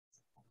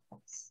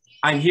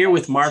I'm here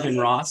with Marvin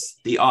Ross,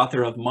 the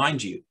author of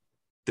Mind You,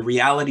 The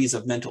Realities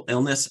of Mental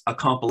Illness, a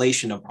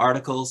compilation of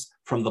articles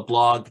from the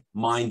blog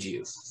Mind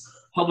You,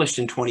 published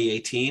in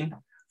 2018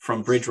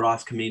 from Bridge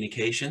Ross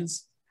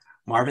Communications.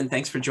 Marvin,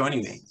 thanks for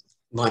joining me.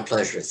 My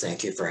pleasure.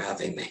 Thank you for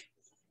having me.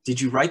 Did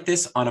you write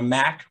this on a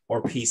Mac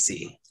or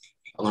PC?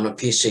 On a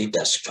PC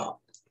desktop.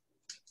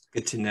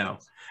 Good to know.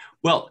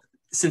 Well,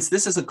 since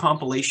this is a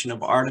compilation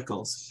of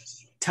articles,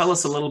 tell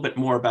us a little bit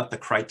more about the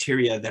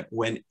criteria that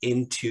went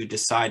into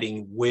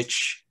deciding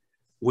which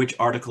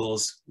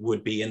articles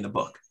would be in the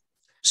book.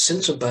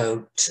 Since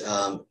about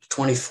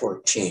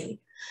 2014,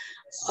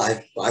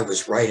 I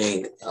was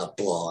writing a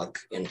blog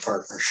in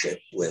partnership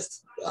with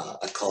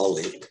a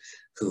colleague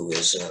who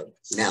is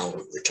now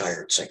a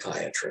retired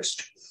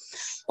psychiatrist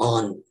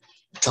on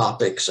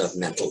topics of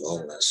mental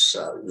illness.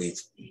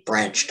 We've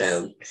branched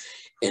out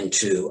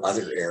into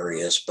other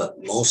areas, but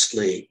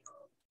mostly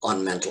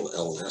on mental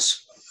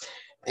illness.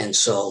 And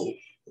so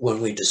when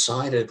we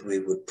decided we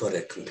would put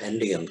a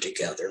compendium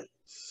together,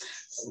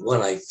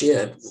 what I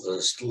did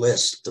was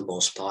list the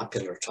most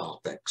popular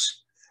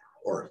topics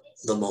or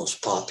the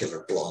most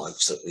popular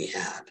blogs that we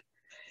had.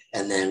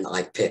 And then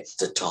I picked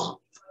the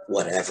top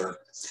whatever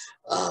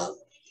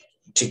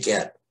to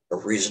get a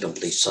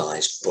reasonably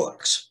sized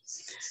books.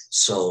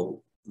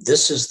 So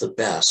this is the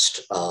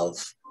best of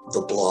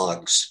the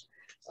blogs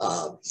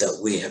that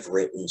we have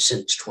written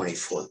since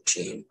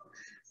 2014.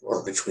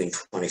 Or between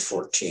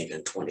 2014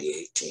 and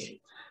 2018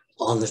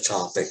 on the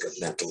topic of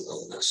mental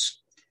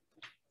illness.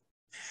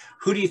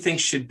 Who do you think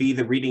should be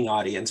the reading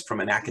audience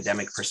from an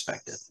academic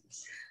perspective?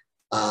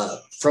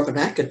 From an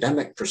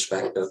academic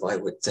perspective, I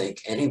would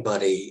think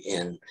anybody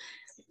in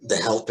the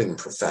helping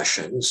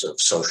professions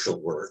of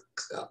social work,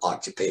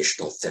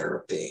 occupational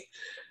therapy,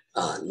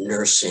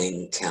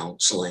 nursing,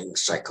 counseling,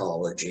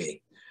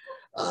 psychology,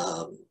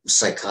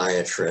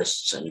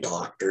 psychiatrists and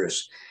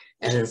doctors.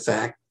 And in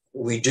fact,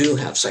 we do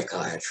have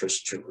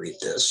psychiatrists who read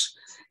this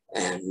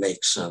and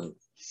make some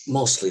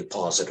mostly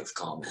positive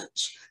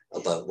comments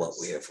about what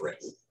we have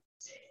written.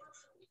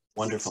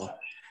 Wonderful.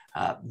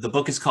 The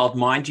book is called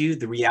Mind You,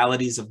 The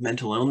Realities of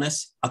Mental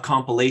Illness, a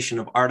compilation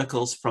of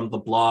articles from the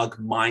blog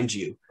Mind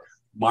You.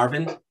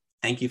 Marvin,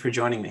 thank you for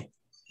joining me.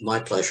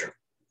 My pleasure.